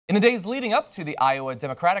In the days leading up to the Iowa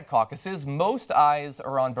Democratic caucuses, most eyes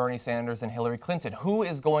are on Bernie Sanders and Hillary Clinton. Who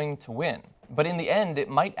is going to win? But in the end, it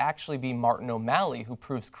might actually be Martin O'Malley who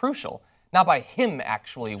proves crucial. Not by him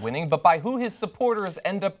actually winning, but by who his supporters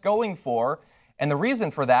end up going for. And the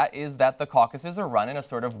reason for that is that the caucuses are run in a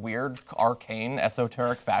sort of weird, arcane,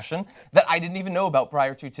 esoteric fashion that I didn't even know about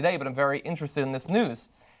prior to today, but I'm very interested in this news.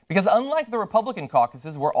 Because unlike the Republican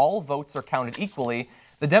caucuses, where all votes are counted equally,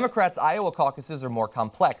 the Democrats' Iowa caucuses are more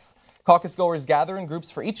complex. Caucus goers gather in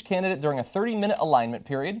groups for each candidate during a 30-minute alignment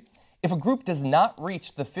period. If a group does not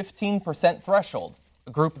reach the 15% threshold,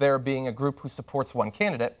 a group there being a group who supports one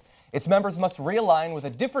candidate, its members must realign with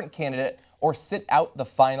a different candidate or sit out the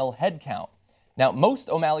final head count. Now, most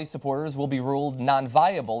O'Malley supporters will be ruled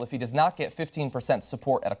non-viable if he does not get 15%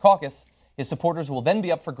 support at a caucus. His supporters will then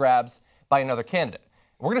be up for grabs by another candidate.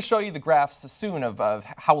 We're going to show you the graphs soon of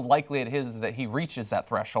how likely it is that he reaches that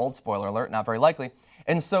threshold. Spoiler alert, not very likely.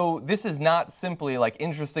 And so this is not simply like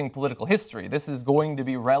interesting political history. This is going to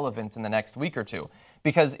be relevant in the next week or two.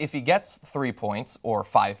 Because if he gets 3 points or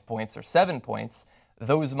 5 points or 7 points,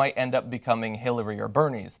 those might end up becoming Hillary or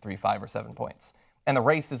Bernie's 3, 5, or 7 points. And the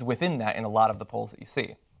race is within that in a lot of the polls that you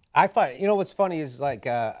see. I find, you know, what's funny is like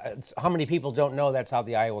how many people don't know that's how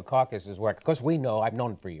the Iowa caucuses work. Of course, we know. I've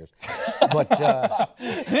known it for years. But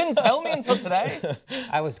you didn't tell me until today.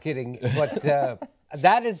 I was kidding. But so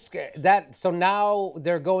now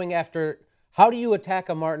they're going after. How do you attack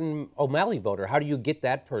a Martin O'Malley voter? How do you get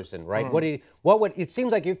that person, right? It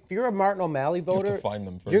seems like if you're a Martin O'Malley voter, you have to find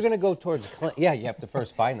them first. You're going to go towards Clinton. Yeah, you have to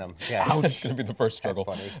first find them. Yeah, that's going to be the first struggle.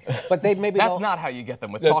 That's funny. But they maybe that's not how you get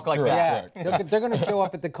them with talk like correct, that. Yeah, they're going to show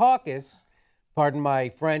up at the caucus. Pardon my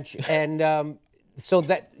French, and so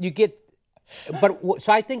that you get. But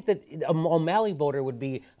so I think that an O'Malley voter would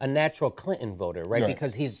be a natural Clinton voter, right?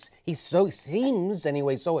 Because he's so seems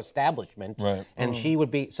anyway so establishment, right? And she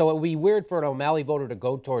would be. So it would be weird for an O'Malley voter to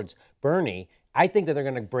go towards Bernie. I think that they're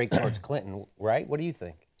going to break towards Clinton, right? What do you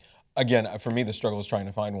think? Again, for me, the struggle is trying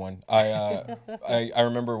to find one. I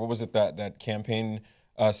remember, what was it, that campaign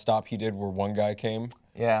stop he did where one guy came.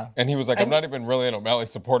 Yeah. And he was like, I'm not even really an O'Malley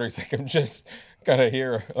supporter. He's like, I'm just kind of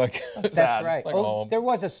here. Like, that's right. Like, there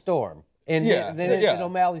was a storm. In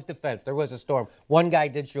O'Malley's defense, there was a storm. One guy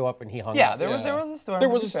did show up and he hung out. There was a storm. There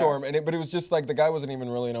was a storm, but it was just like the guy wasn't even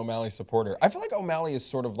really an O'Malley supporter. I feel like O'Malley is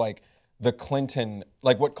sort of like the Clinton,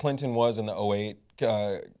 like what Clinton was in the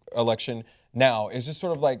 2008 election. Now it's just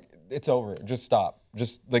sort of like, it's over. Just stop.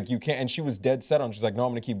 Just like you can't. And she was dead set on. She's like, no,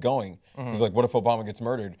 I'm going to keep going. She's like, what if Obama gets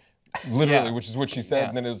murdered? Literally, which is what she said.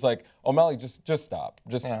 And then it was like, O'Malley, just stop.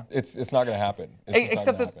 It's not going to happen.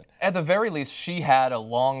 Except that at the very least, she had a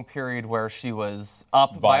long period where she was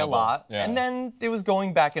up by a lot, and then it was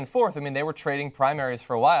going back and forth. I mean, they were trading primaries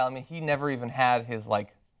for a while. I mean, he never even had his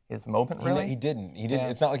his moment, really. He didn't.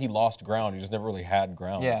 It's not like he lost ground. He just never really had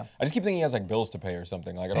ground. Yeah. I just keep thinking he has like bills to pay or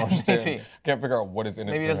something. Like I don't understand. Can't figure out what is in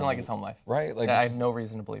it. Maybe he doesn't like his home life. Right. Like I have no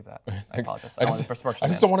reason to believe that. I apologize. I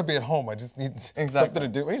just don't want to be at home. I just need something to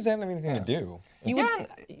do. He doesn't have anything to do.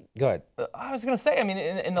 Good. I was going to say, I mean,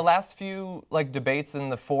 in the last few debates in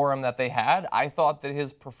the forum that they had, I thought that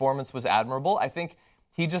his performance was admirable. I think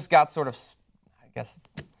he just got sort of, I guess,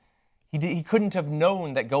 he couldn't have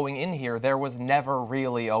known that going in here there was never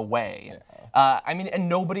really a way. I mean, and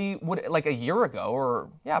nobody would, like a year ago, or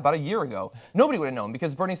about a year ago, nobody would have known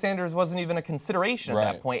because Bernie Sanders wasn't even a consideration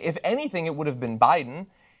at that point. If anything, it would have been Biden.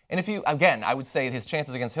 And if you, again, I would say his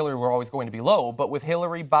chances against Hillary were always going to be low, but with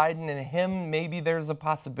Hillary, Biden, and him, maybe there's a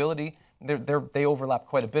possibility. They overlap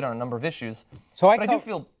quite a bit on a number of issues. So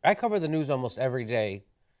I cover the news almost every day,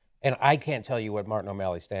 and I can't tell you what Martin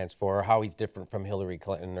O'Malley stands for or how he's different from Hillary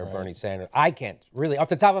Clinton or Bernie Sanders. I can't. Really, off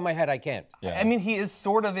the top of my head, I can't. Yeah. I mean, he is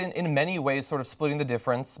sort of, in many ways, sort of splitting the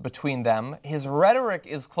difference between them. His rhetoric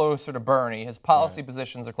is closer to Bernie. His policy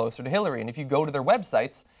positions are closer to Hillary. And if you go to their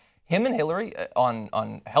websites, him and Hillary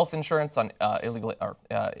on health insurance, on illegal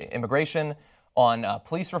immigration, on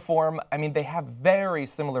police reform, I mean, they have very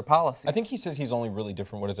similar policies. I think he says he's only really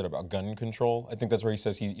different. What is it about gun control? I think that's where he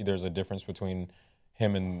says there's a difference between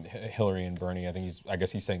him and Hillary and Bernie. I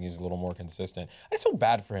guess he's saying he's a little more consistent. I just feel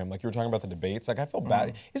bad for him. Like you were talking about the debates. Like I feel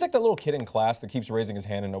bad. He's like that little kid in class that keeps raising his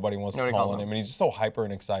hand and nobody wants to call on him. And he's just so hyper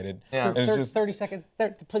and excited. Yeah. And it's just 30 seconds.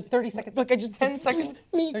 30 seconds. Like I just 10 seconds.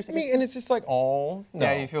 Me. And it's just like, oh no.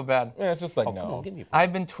 Yeah, you feel bad. Yeah, it's just like no.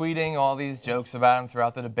 I've been tweeting all these jokes about him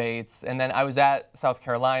throughout the debates, and then I was at South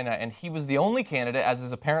Carolina, and he was the only candidate, as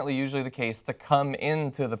is apparently usually the case, to come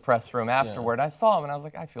into the press room afterward. I saw him, and I was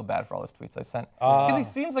like, I feel bad for all those tweets I sent because he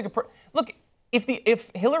seems like a look.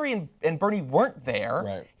 If Hillary and Bernie weren't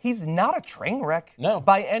there, he's not a train wreck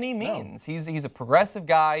by any means. No. He's a progressive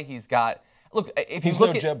guy. He's got Look, if He's you look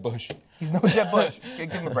no at Jeb Bush. He's no Jeb Bush.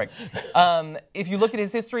 Give him a break. If you look at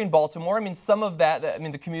his history in Baltimore, I mean, some of that, I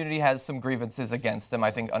mean, the community has some grievances against him,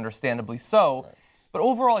 I think understandably so. Right. But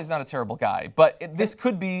overall, he's not a terrible guy. But this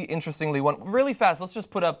could be, interestingly, one really fast. Let's just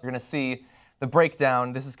put up, you're going to see the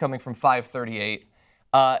breakdown. This is coming from 538.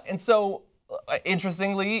 And so,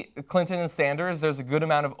 interestingly, Clinton and Sanders, there's a good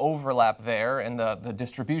amount of overlap there in the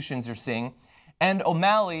distributions you're seeing. And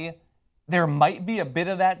O'Malley, there might be a bit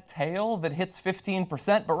of that tail that hits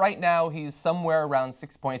 15%, but right now he's somewhere around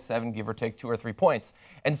 6.7, give or take 2 or 3 points.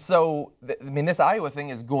 And so, I mean, this Iowa thing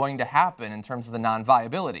is going to happen in terms of the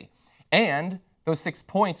non-viability. And those 6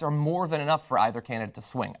 points are more than enough for either candidate to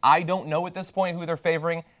swing. I don't know at this point who they're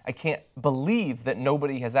favoring. I can't believe that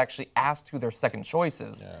nobody has actually asked who their second choice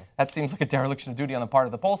is. Yeah. That seems like a dereliction of duty on the part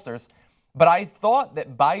of the pollsters. But I thought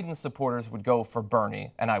that Biden supporters would go for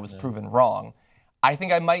Bernie, and I was proven wrong. I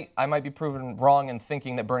think I might be proven wrong in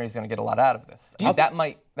thinking that Bernie's going to get a lot out of this. That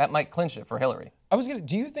might clinch it for Hillary.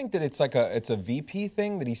 Do you think that it's like a VP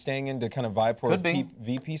thing that he's staying in to kind of vie for a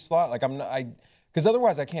VP slot? Like because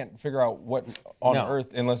otherwise I can't figure out what on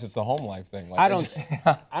earth unless it's the home life thing. Like, I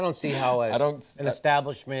don't see how an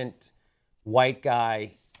establishment white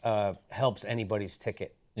guy helps anybody's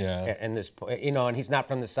ticket. Yeah. And this, and he's not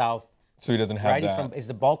from the South. So he doesn't have that. Is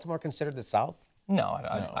the Baltimore considered the South? No,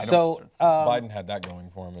 I don't. So Biden had that going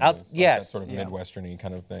for him. That sort of Midwestern-y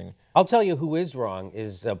kind of thing. I'll tell you who is wrong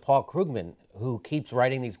is Paul Krugman, who keeps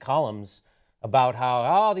writing these columns about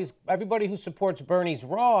how everybody who supports Bernie's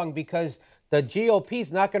wrong because the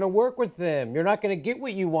GOP's not going to work with them. You're not going to get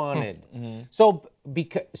what you wanted.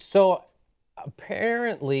 Mm-hmm. So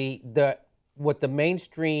apparently what the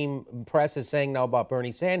mainstream press is saying now about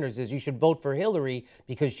Bernie Sanders is you should vote for Hillary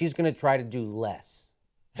because she's going to try to do less.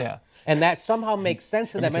 Yeah. And that somehow makes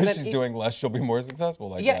sense to them. Because she's doing less, she'll be more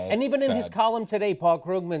successful. And even in his column today, Paul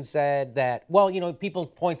Krugman said that, people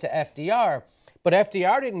point to FDR, but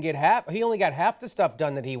FDR didn't get half. He only got half the stuff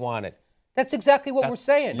done that he wanted. That's exactly what we're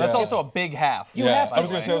saying. That's also a big half. I was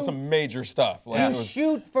going to say some major stuff. You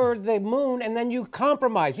shoot for the moon and then you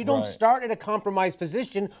compromise. You don't start at a compromised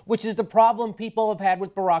position, which is the problem people have had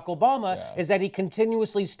with Barack Obama, is that he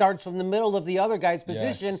continuously starts from the middle of the other guy's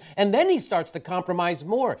position, and then he starts to compromise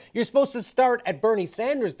more. You're supposed to start at Bernie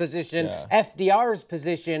Sanders' position, FDR's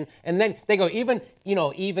position, and then they go, even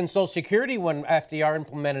Social Security when FDR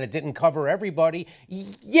implemented it didn't cover everybody.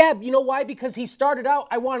 Yeah, you know why? Because he started out,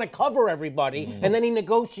 I want to cover everybody, and then he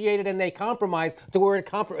negotiated and they compromised to where it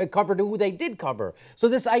covered who they did cover. So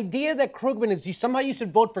this idea that Krugman is somehow you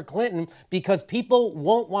should vote for Clinton because people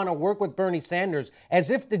won't want to work with Bernie Sanders,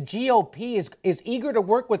 as if the GOP is eager to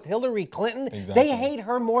work with Hillary Clinton. Exactly. They hate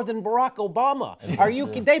her more than Barack Obama. Are you?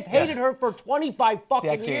 They've hated her for 25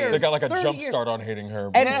 fucking years. They got like a jump start on hating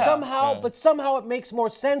her. And somehow it makes more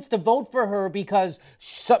sense to vote for her because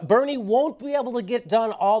Bernie won't be able to get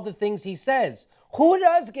done all the things he says. Who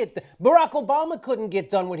does get Barack Obama couldn't get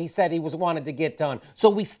done what he said he wanted to get done. So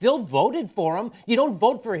we still voted for him. You don't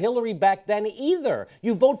vote for Hillary back then either.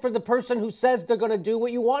 You vote for the person who says they're going to do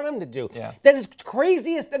what you want them to do. Yeah. That is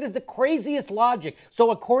the craziest logic.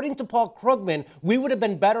 So according to Paul Krugman, we would have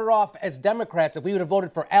been better off as Democrats if we would have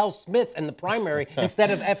voted for Al Smith in the primary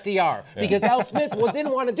instead of FDR. Because Al Smith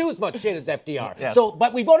didn't want to do as much shit as FDR. Yeah.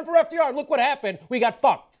 But we voted for FDR. Look what happened. We got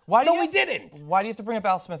fucked. We didn't. Why do you have to bring up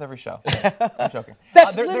Al Smith every show? I'm joking.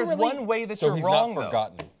 There's one way that you're wrong,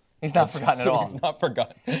 though. He's not forgotten at all. He's not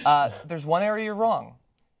forgotten. There's one area you're wrong.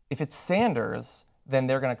 If it's Sanders, then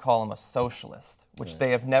they're going to call him a socialist, which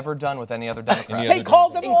they have never done with any other Democrat. They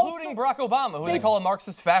called them including Barack Obama, who they call a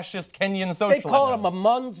Marxist, fascist, Kenyan socialist. They call him a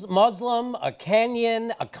Muslim, a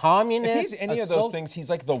Kenyan, a communist. If he's any of those things, he's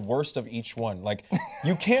like the worst of each one. Like,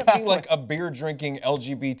 you can't be like a beer-drinking,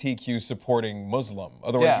 LGBTQ supporting Muslim.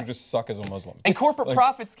 Otherwise, you just suck as a Muslim. And corporate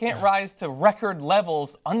profits can't rise to record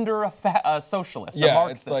levels under a socialist, a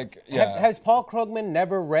Marxist. It's like, Has Paul Krugman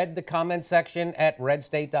never read the comment section at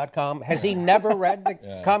redstate.com? Has he never read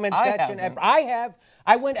the comment section? I have.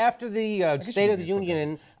 I went after the State of the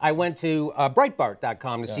Union. I went to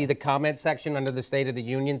Breitbart.com to see the comment section under the State of the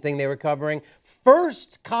Union thing they were covering.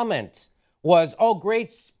 First comment was, "Oh,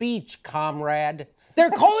 great speech, comrade." They're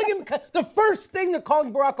calling him, the first thing they're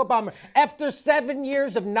calling Barack Obama, after 7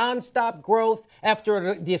 years of nonstop growth,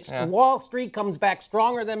 after Wall Street comes back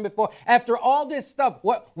stronger than before, after all this stuff,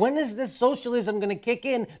 when is this socialism going to kick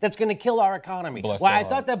in that's going to kill our economy? I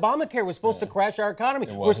thought that Obamacare was supposed to crash our economy.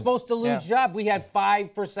 We're supposed to lose jobs. We had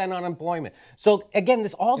 5% unemployment. So again,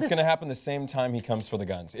 it's going to happen the same time he comes for the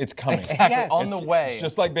guns. It's coming. Exactly. On the way. It's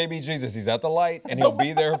just like baby Jesus. He's at the light, and he'll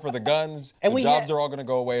be there for the guns. And the jobs are all going to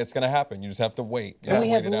go away. It's going to happen. You just have to wait. You And we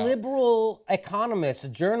have wait it out. liberal economists,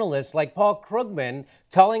 journalists like Paul Krugman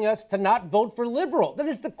telling us to not vote for liberal. That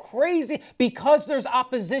is the crazy, because there's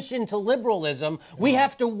opposition to liberalism, we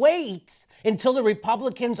have to wait until the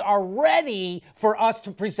Republicans are ready for us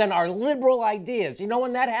to present our liberal ideas. You know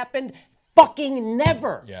when that happened? Fucking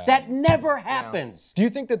never. Yeah. That never happens. Do you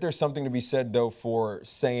think that there's something to be said, though, for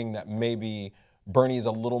saying that maybe Bernie is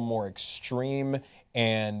a little more extreme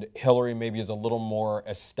and Hillary maybe is a little more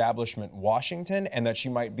establishment Washington, and that she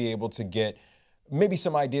might be able to get maybe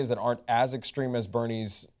some ideas that aren't as extreme as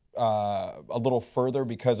Bernie's a little further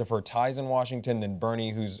because of her ties in Washington than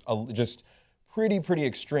Bernie, who's just pretty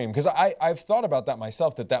extreme? Because I've thought about that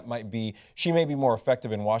myself, that might be, she may be more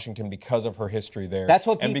effective in Washington because of her history there. That's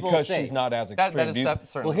what and people because say. she's not as extreme. That is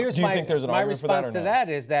certainly. Well, here's Do you think there's an my argument for that response or to no? that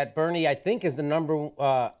is that Bernie, I think, is the number.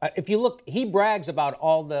 If you look, he brags about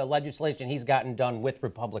all the legislation he's gotten done with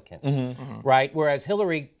Republicans, right? Whereas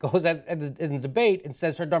Hillary goes in the debate and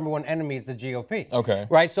says her number one enemy is the GOP. Okay.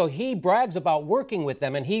 Right. So he brags about working with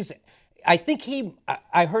them, and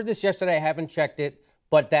I heard this yesterday. I haven't checked it.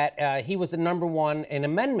 But that he was the number one in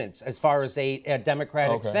amendments as far as a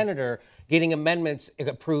Democratic senator getting amendments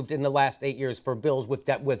approved in the last 8 years for bills with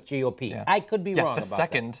GOP. Yeah. I could be wrong the about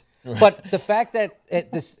second. that. But the fact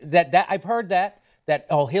that I've heard that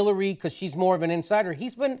Hillary, because she's more of an insider,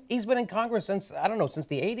 he's been in Congress since the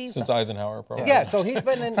 80s. Since Eisenhower, probably. Yeah, so he's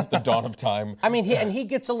been in the dawn of time. I mean, he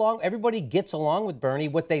gets along. Everybody gets along with Bernie.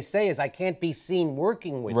 What they say is, "I can't be seen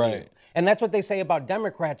working with you," and that's what they say about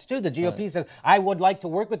Democrats too. The GOP says, "I would like to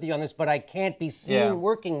work with you on this, but I can't be seen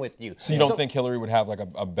working with you." So you don't think Hillary would have like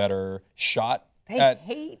a better shot? They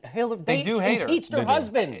hate Hillary. They do hate her. Impeached her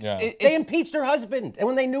husband. Yeah. They impeached her husband, and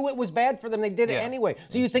when they knew it was bad for them, they did it anyway.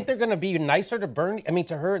 So you think they're going to be nicer to Bernie? I mean,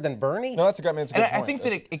 to her than Bernie? No, that's a good point. I think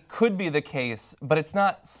that it could be the case, but it's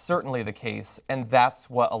not certainly the case, and that's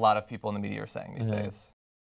what a lot of people in the media are saying these days.